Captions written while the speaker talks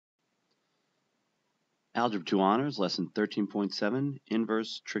Algebra 2 Honors, Lesson 13.7,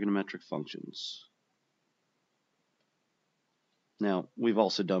 Inverse Trigonometric Functions. Now, we've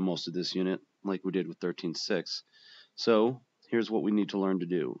also done most of this unit like we did with 13.6. So, here's what we need to learn to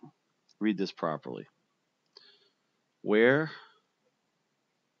do. Read this properly. Where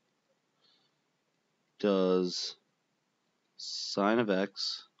does sine of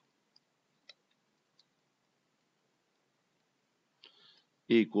x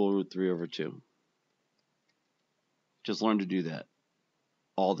equal root 3 over 2? Just learn to do that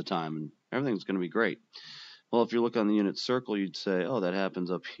all the time, and everything's going to be great. Well, if you look on the unit circle, you'd say, oh, that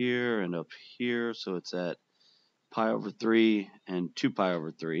happens up here and up here, so it's at pi over 3 and 2 pi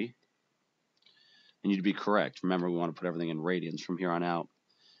over 3. And you'd be correct. Remember, we want to put everything in radians from here on out.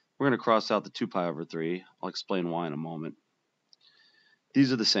 We're going to cross out the 2 pi over 3. I'll explain why in a moment.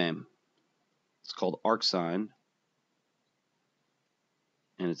 These are the same. It's called arc sine,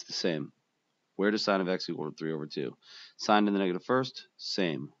 and it's the same. Where does sine of x equal root 3 over 2? Sine to the negative first,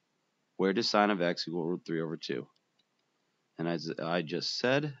 same. Where does sine of x equal root 3 over 2? And as I just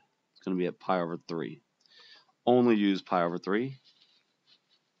said, it's going to be at pi over 3. Only use pi over 3.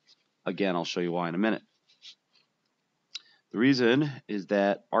 Again, I'll show you why in a minute. The reason is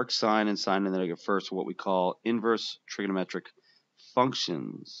that arc sine and sine to the negative first are what we call inverse trigonometric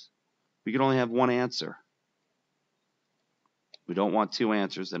functions. We can only have one answer. We don't want two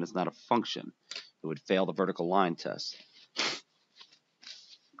answers, then it's not a function. It would fail the vertical line test.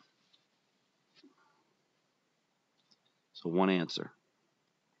 So one answer.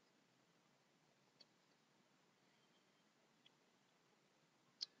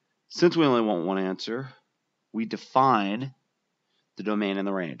 Since we only want one answer, we define the domain and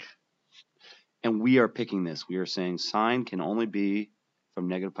the range. And we are picking this. We are saying sine can only be from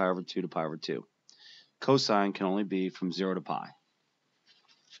negative pi over 2 to pi over 2. Cosine can only be from 0 to pi.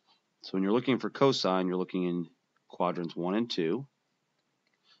 So when you're looking for cosine, you're looking in quadrants 1 and 2.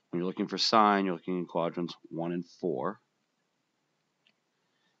 When you're looking for sine, you're looking in quadrants 1 and 4.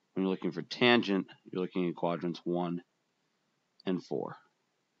 When you're looking for tangent, you're looking in quadrants 1 and 4.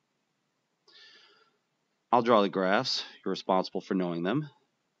 I'll draw the graphs. You're responsible for knowing them.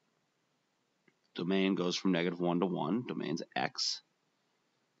 Domain goes from negative 1 to 1. Domain's x.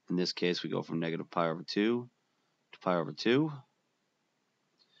 In this case, we go from negative pi over 2 to pi over 2.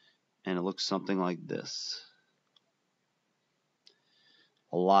 And it looks something like this.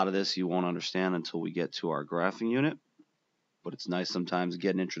 A lot of this you won't understand until we get to our graphing unit, but it's nice sometimes to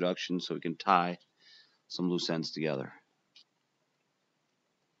get an introduction so we can tie some loose ends together.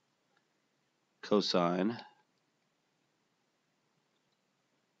 Cosine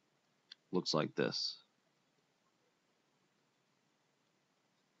looks like this.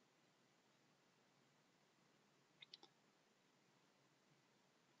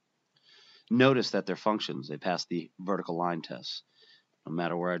 Notice that they're functions. They pass the vertical line test. No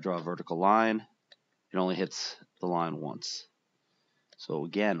matter where I draw a vertical line, it only hits the line once. So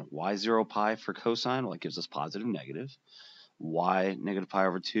again, why 0 pi for cosine? Well, it gives us positive, negative. Why negative pi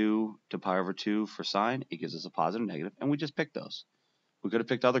over 2 to pi over 2 for sine? It gives us a positive, negative, and we just picked those. We could have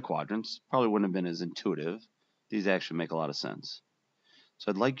picked other quadrants. Probably wouldn't have been as intuitive. These actually make a lot of sense. So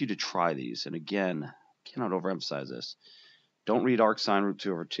I'd like you to try these. And again, cannot overemphasize this. Don't read arc sine root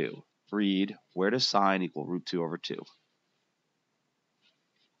 2 over 2. Read, where does sine equal root 2 over 2?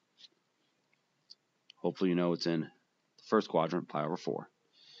 Hopefully you know it's in the first quadrant, pi over 4.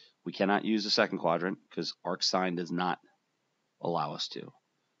 We cannot use the second quadrant because arc sine does not allow us to.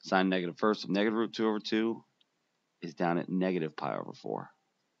 Sine negative first of negative root 2 over 2 is down at negative pi over 4.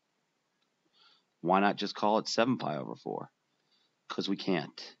 Why not just call it 7 pi over 4? Because we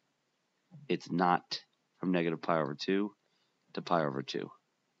can't. It's not from negative pi over 2 to pi over 2.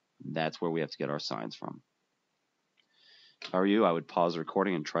 That's where we have to get our sines from. If I were you, I would pause the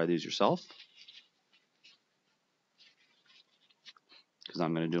recording and try these yourself, because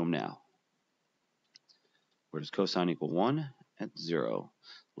I'm going to do them now. Where does cosine equal 1? At 0.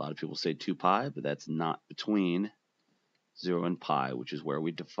 A lot of people say 2 pi, but that's not between 0 and pi, which is where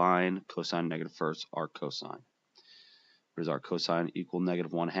we define cosine negative first, arc cosine. Where does arc cosine equal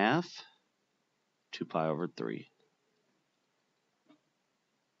negative 1/2? 2 pi over 3.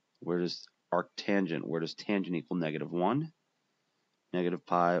 Where does arc tangent, where does tangent equal negative 1? Negative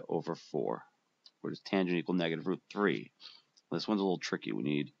pi over 4. Where does tangent equal negative root 3? This one's a little tricky. We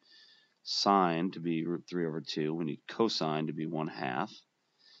need sine to be root 3 over 2. We need cosine to be 1/2.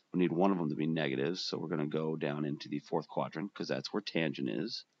 We need one of them to be negative, so we're going to go down into the fourth quadrant because that's where tangent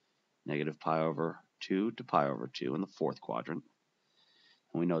is. Negative pi over 2 to pi over 2 in the fourth quadrant.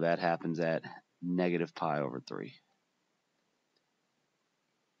 And we know that happens at negative pi over 3.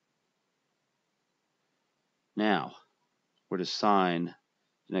 Now, where does sine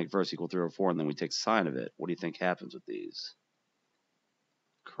the negative first equal 3 over 4, and then we take sine of it? What do you think happens with these?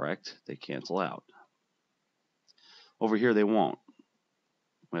 Correct, they cancel out. Over here they won't.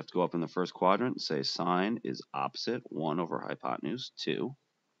 We have to go up in the first quadrant and say sine is opposite 1 over hypotenuse 2,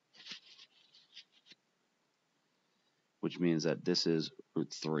 which means that this is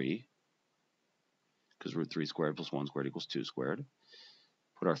root 3, because root 3 squared plus 1 squared equals 2 squared.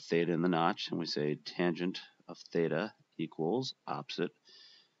 Put our theta in the notch, and we say tangent of theta equals opposite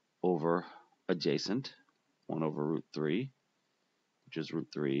over adjacent, 1 over root 3, which is root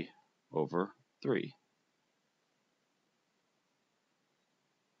 3 over 3.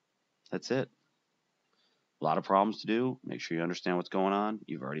 That's it. A lot of problems to do. Make sure you understand what's going on.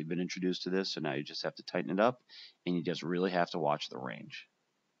 You've already been introduced to this, so now you just have to tighten it up, and you just really have to watch the range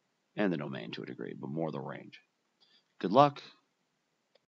and the domain to a degree, but more the range. Good luck.